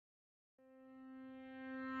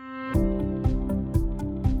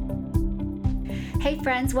Hey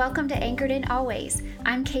friends, welcome to Anchored in Always.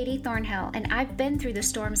 I'm Katie Thornhill, and I've been through the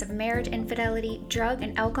storms of marriage infidelity, drug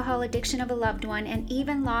and alcohol addiction of a loved one, and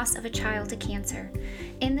even loss of a child to cancer.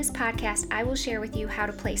 In this podcast, I will share with you how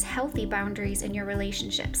to place healthy boundaries in your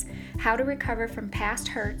relationships, how to recover from past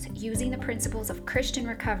hurts using the principles of Christian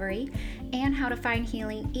recovery, and how to find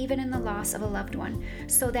healing even in the loss of a loved one,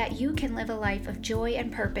 so that you can live a life of joy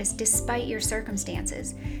and purpose despite your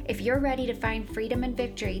circumstances. If you're ready to find freedom and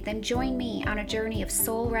victory, then join me on a journey of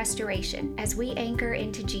soul restoration as we anchor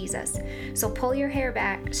into Jesus. So pull your hair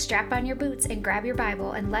back, strap on your boots, and grab your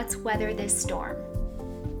Bible, and let's weather this storm.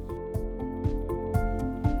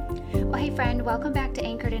 Well, hey friend, welcome back to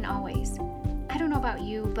Anchored in Always. I don't know about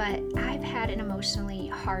you, but I've had an emotionally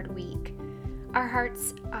hard week. Our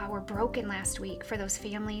hearts were broken last week for those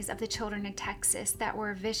families of the children in Texas that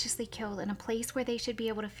were viciously killed in a place where they should be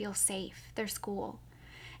able to feel safe, their school.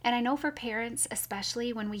 And I know for parents,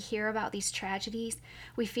 especially when we hear about these tragedies,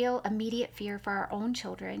 we feel immediate fear for our own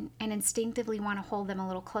children and instinctively want to hold them a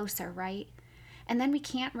little closer, right? And then we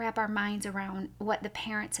can't wrap our minds around what the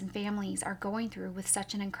parents and families are going through with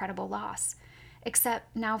such an incredible loss.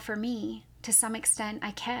 Except now for me, to some extent, I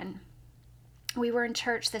can. We were in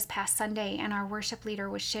church this past Sunday, and our worship leader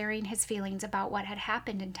was sharing his feelings about what had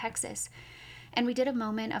happened in Texas. And we did a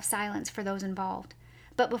moment of silence for those involved.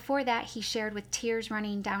 But before that, he shared with tears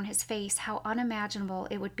running down his face how unimaginable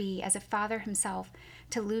it would be as a father himself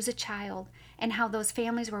to lose a child, and how those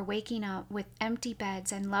families were waking up with empty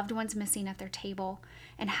beds and loved ones missing at their table.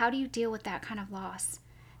 And how do you deal with that kind of loss?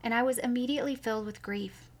 And I was immediately filled with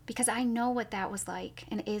grief because I know what that was like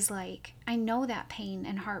and is like. I know that pain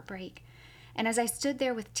and heartbreak. And as I stood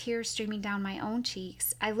there with tears streaming down my own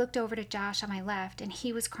cheeks, I looked over to Josh on my left, and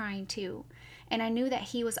he was crying too. And I knew that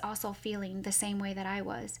he was also feeling the same way that I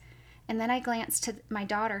was. And then I glanced to my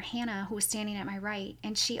daughter, Hannah, who was standing at my right,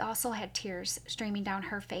 and she also had tears streaming down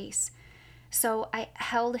her face. So I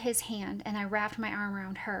held his hand and I wrapped my arm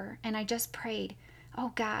around her, and I just prayed,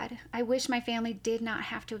 "Oh God, I wish my family did not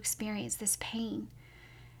have to experience this pain."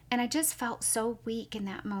 And I just felt so weak in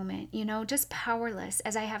that moment, just powerless,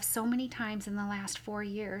 as I have so many times in the last 4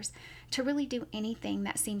 years, to really do anything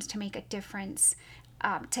that seems to make a difference,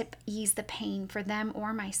 to ease the pain for them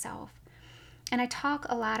or myself. And I talk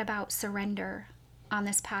a lot about surrender on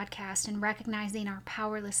this podcast and recognizing our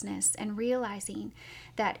powerlessness and realizing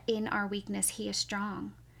that in our weakness, He is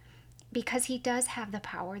strong, because He does have the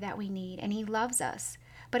power that we need and He loves us.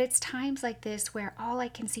 But it's times like this where all I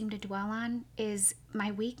can seem to dwell on is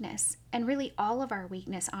my weakness, and really all of our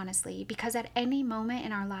weakness, honestly, because at any moment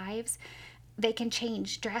in our lives, they can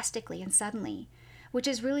change drastically and suddenly, which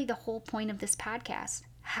is really the whole point of this podcast.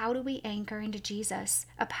 How do we anchor into Jesus,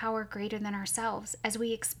 a power greater than ourselves, as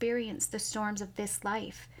we experience the storms of this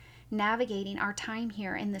life, navigating our time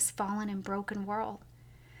here in this fallen and broken world?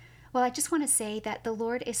 Well, I just want to say that the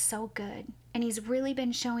Lord is so good, and He's really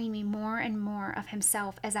been showing me more and more of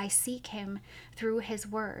Himself as I seek Him through His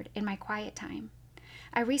Word in my quiet time.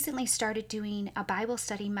 I recently started doing a Bible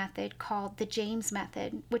study method called the James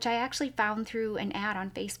Method, which I actually found through an ad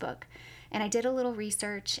on Facebook. And I did a little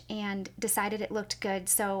research and decided it looked good.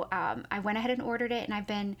 So I went ahead and ordered it, and I've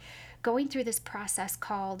been going through this process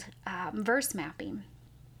called verse mapping.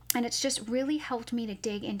 And it's just really helped me to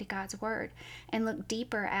dig into God's Word and look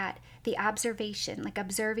deeper at the observation, like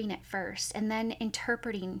observing it first, and then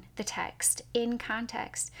interpreting the text in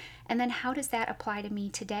context. And then how does that apply to me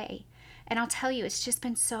today? And I'll tell you, it's just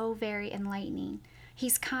been so very enlightening.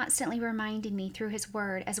 He's constantly reminding me through His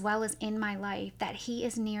Word, as well as in my life, that He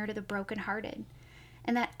is near to the brokenhearted.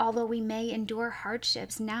 And that although we may endure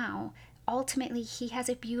hardships now, ultimately, He has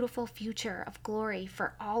a beautiful future of glory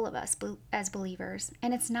for all of us as believers,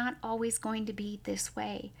 and it's not always going to be this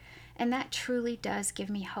way, and that truly does give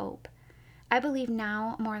me hope. I believe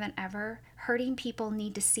now more than ever, hurting people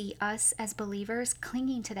need to see us as believers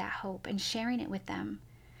clinging to that hope and sharing it with them.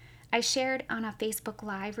 I shared on a Facebook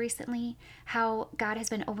Live recently how God has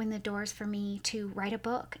been opening the doors for me to write a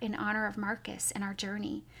book in honor of Marcus and our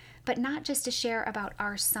journey, but not just to share about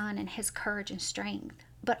our son and his courage and strength,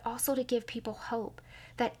 but also to give people hope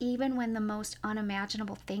that even when the most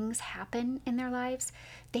unimaginable things happen in their lives,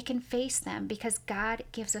 they can face them because God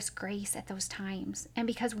gives us grace at those times, and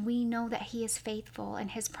because we know that He is faithful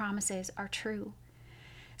and His promises are true.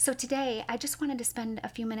 So today, I just wanted to spend a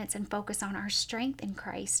few minutes and focus on our strength in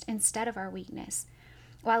Christ instead of our weakness.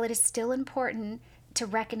 While it is still important to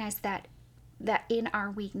recognize that in our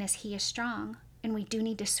weakness He is strong, and we do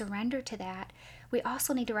need to surrender to that, we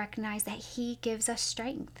also need to recognize that He gives us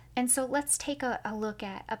strength. And so let's take a look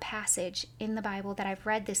at a passage in the Bible that I've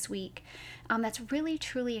read this week that's really,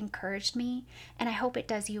 truly encouraged me, and I hope it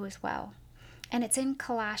does you as well. And it's in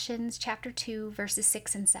Colossians chapter 2, verses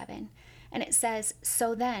 6 and 7. And it says,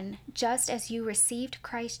 "So then, just as you received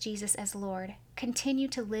Christ Jesus as Lord, continue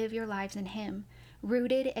to live your lives in him,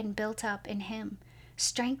 rooted and built up in him,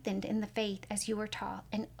 strengthened in the faith as you were taught,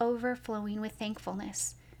 and overflowing with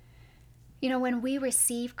thankfulness." You know, when we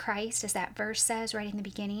receive Christ, as that verse says right in the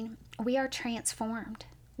beginning, we are transformed.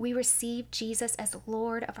 We receive Jesus as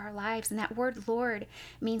Lord of our lives. And that word Lord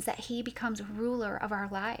means that he becomes ruler of our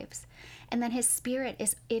lives. And then his Spirit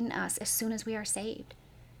is in us as soon as we are saved.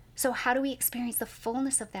 So how do we experience the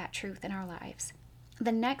fullness of that truth in our lives?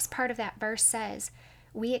 The next part of that verse says,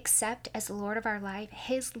 we accept as Lord of our life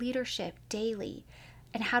his leadership daily.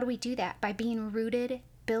 And how do we do that? By being rooted,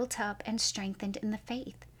 built up, and strengthened in the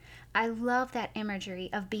faith. I love that imagery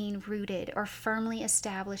of being rooted or firmly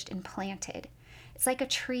established and planted. It's like a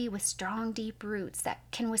tree with strong, deep roots that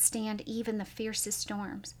can withstand even the fiercest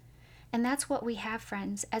storms. And that's what we have,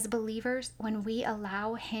 friends. As believers, when we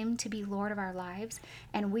allow him to be Lord of our lives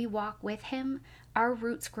and we walk with him, our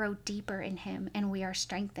roots grow deeper in him and we are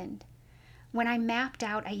strengthened. When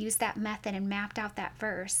I used that method and mapped out that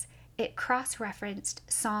verse, it cross-referenced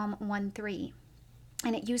Psalm 1:3.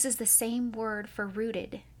 And it uses the same word for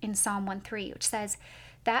rooted in Psalm 1:3, which says,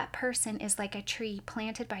 "That person is like a tree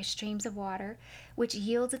planted by streams of water, which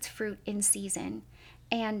yields its fruit in season,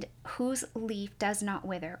 and whose leaf does not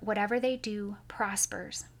wither. Whatever they do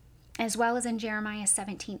prospers." As well as in Jeremiah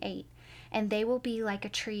 17:8, "And they will be like a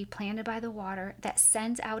tree planted by the water that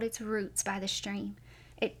sends out its roots by the stream.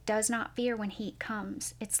 It does not fear when heat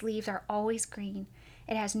comes. Its leaves are always green.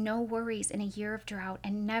 It has no worries in a year of drought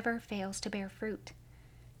and never fails to bear fruit."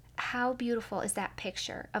 How beautiful is that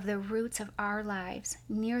picture of the roots of our lives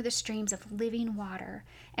near the streams of living water,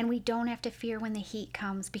 and we don't have to fear when the heat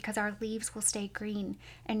comes because our leaves will stay green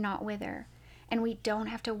and not wither. And we don't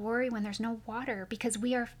have to worry when there's no water because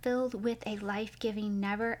we are filled with a life-giving,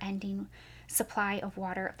 never-ending supply of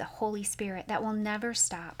water of the Holy Spirit that will never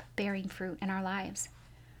stop bearing fruit in our lives.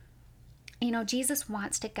 You know, Jesus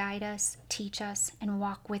wants to guide us, teach us, and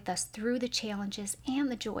walk with us through the challenges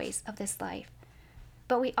and the joys of this life.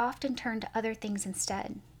 But we often turn to other things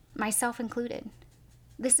instead, myself included.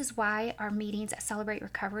 This is why our meetings at Celebrate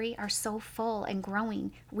Recovery are so full and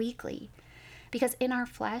growing weekly. Because in our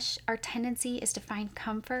flesh, our tendency is to find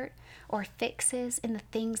comfort or fixes in the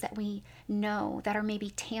things that we know that are maybe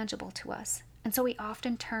tangible to us. And so we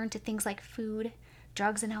often turn to things like food,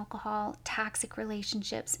 drugs and alcohol, toxic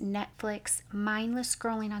relationships, Netflix, mindless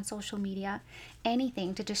scrolling on social media,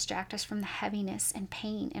 anything to distract us from the heaviness and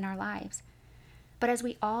pain in our lives. But as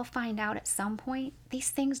we all find out at some point,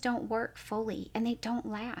 these things don't work fully and they don't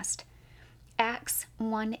last. Acts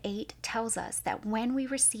 1:8 tells us that when we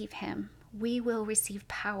receive him, we will receive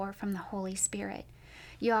power from the Holy Spirit.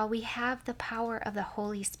 Y'all, we have the power of the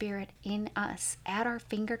Holy Spirit in us at our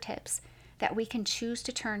fingertips that we can choose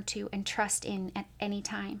to turn to and trust in at any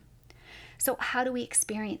time. So how do we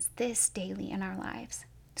experience this daily in our lives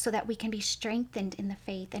so that we can be strengthened in the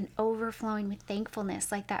faith and overflowing with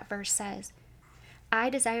thankfulness like that verse says? I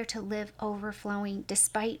desire to live overflowing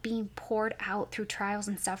despite being poured out through trials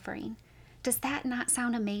and suffering. Does that not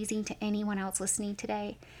sound amazing to anyone else listening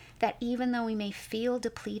today? That even though we may feel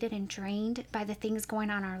depleted and drained by the things going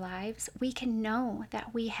on in our lives, we can know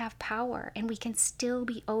that we have power and we can still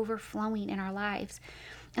be overflowing in our lives.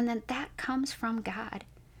 And then that comes from God.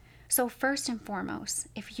 So first and foremost,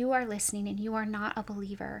 if you are listening and you are not a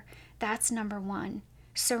believer, that's number one.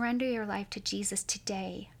 Surrender your life to Jesus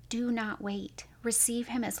today. Do not wait. Receive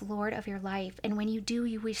him as Lord of your life. And when you do,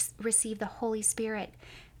 you receive the Holy Spirit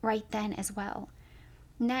right then as well.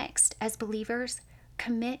 Next, as believers,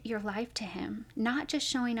 commit your life to him, not just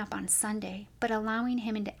showing up on Sunday, but allowing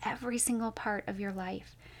him into every single part of your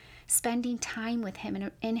life. Spending time with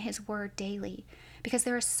him in his word daily, because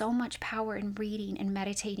there is so much power in reading and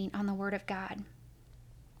meditating on the word of God.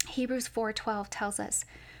 Hebrews 4:12 tells us,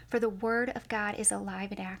 "For the word of God is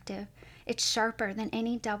alive and active. It's sharper than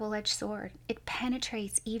any double-edged sword. It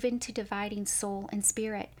penetrates even to dividing soul and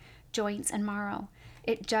spirit, joints and marrow.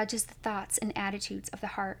 It judges the thoughts and attitudes of the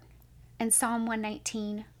heart." And Psalm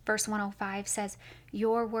 119, verse 105 says,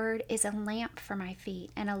 "Your word is a lamp for my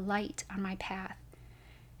feet and a light on my path."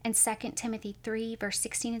 And 2 Timothy 3, verse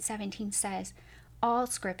 16 and 17 says, "All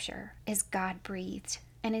scripture is God-breathed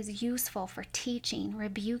and is useful for teaching,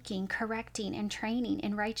 rebuking, correcting, and training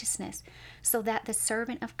in righteousness, so that the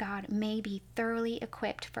servant of God may be thoroughly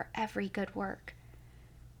equipped for every good work."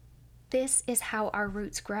 This is how our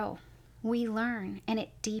roots grow. We learn, and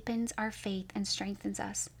it deepens our faith and strengthens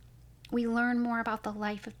us. We learn more about the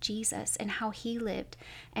life of Jesus and how he lived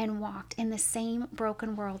and walked in the same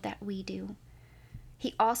broken world that we do.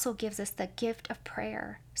 He also gives us the gift of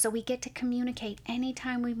prayer, so we get to communicate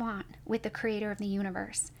anytime we want with the creator of the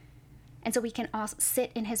universe. And so we can all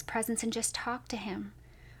sit in his presence and just talk to him,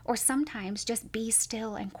 or sometimes just be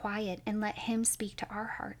still and quiet and let him speak to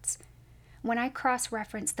our hearts. When I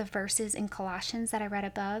cross-referenced the verses in Colossians that I read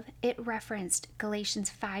above, it referenced Galatians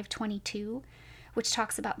 5:22, which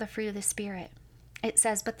talks about the fruit of the Spirit. It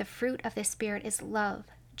says, "But the fruit of the Spirit is love,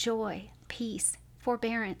 joy, peace,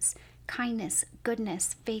 forbearance, kindness,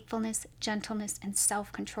 goodness, faithfulness, gentleness, and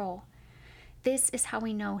self-control." This is how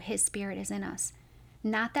we know his Spirit is in us.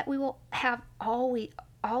 Not that we will have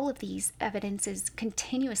all of these evidences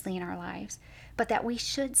continuously in our lives, but that we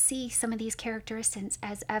should see some of these characteristics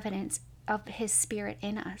as evidence of his Spirit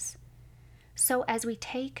in us. So as we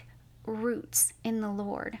take roots in the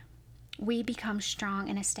Lord, we become strong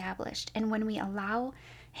and established. And when we allow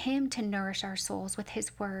him to nourish our souls with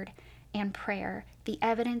his word and prayer, the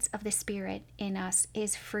evidence of the Spirit in us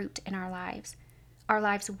is fruit in our lives. Our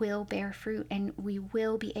lives will bear fruit, and we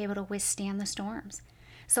will be able to withstand the storms.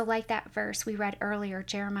 So like that verse we read earlier,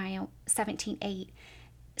 Jeremiah 17:8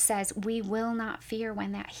 says, "We will not fear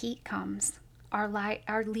when that heat comes.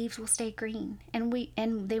 Our leaves will stay green,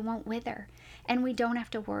 and they won't wither, and we don't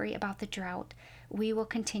have to worry about the drought. We will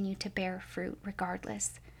continue to bear fruit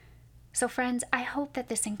regardless." So friends, I hope that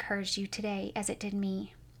this encouraged you today as it did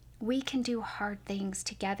me. We can do hard things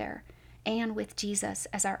together and with Jesus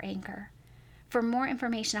as our anchor. For more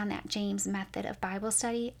information on that James method of Bible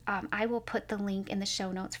study, I will put the link in the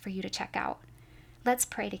show notes for you to check out. Let's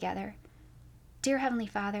pray together. Dear Heavenly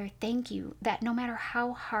Father, thank you that no matter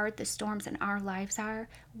how hard the storms in our lives are,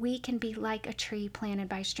 we can be like a tree planted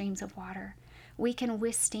by streams of water. We can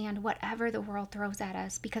withstand whatever the world throws at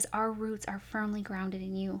us because our roots are firmly grounded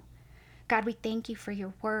in you. God, we thank you for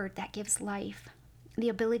your word that gives life, the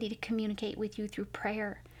ability to communicate with you through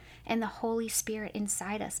prayer, and the Holy Spirit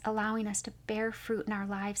inside us, allowing us to bear fruit in our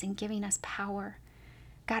lives and giving us power.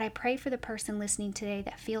 God, I pray for the person listening today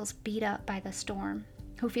that feels beat up by the storm,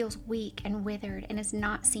 who feels weak and withered and is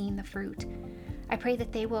not seeing the fruit. I pray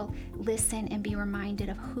that they will listen and be reminded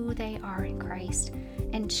of who they are in Christ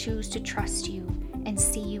and choose to trust you and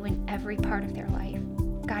see you in every part of their life.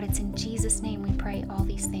 God, it's in Jesus' name we pray all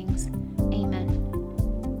these things. Amen.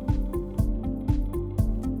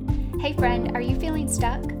 Hey friend, are you feeling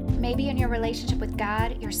stuck? Maybe in your relationship with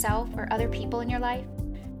God, yourself, or other people in your life?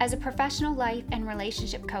 As a professional life and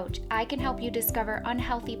relationship coach, I can help you discover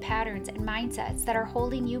unhealthy patterns and mindsets that are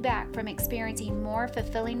holding you back from experiencing more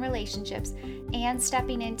fulfilling relationships and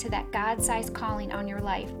stepping into that God-sized calling on your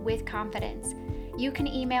life with confidence. You can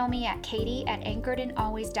email me at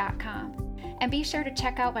katie@anchoredinalways.com. And be sure to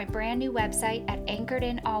check out my brand new website at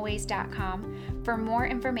anchoredinalways.com for more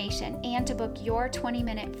information and to book your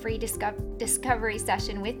 20-minute free discovery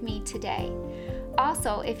session with me today.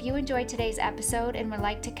 Also, if you enjoyed today's episode and would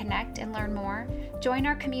like to connect and learn more, join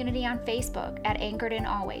our community on Facebook at Anchored in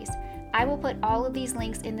Always. I will put all of these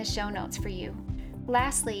links in the show notes for you.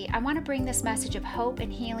 Lastly, I want to bring this message of hope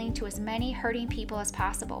and healing to as many hurting people as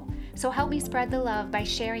possible. So help me spread the love by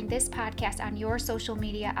sharing this podcast on your social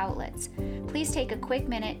media outlets. Please take a quick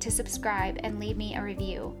minute to subscribe and leave me a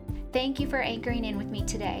review. Thank you for anchoring in with me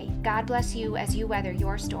today. God bless you as you weather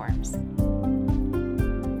your storms.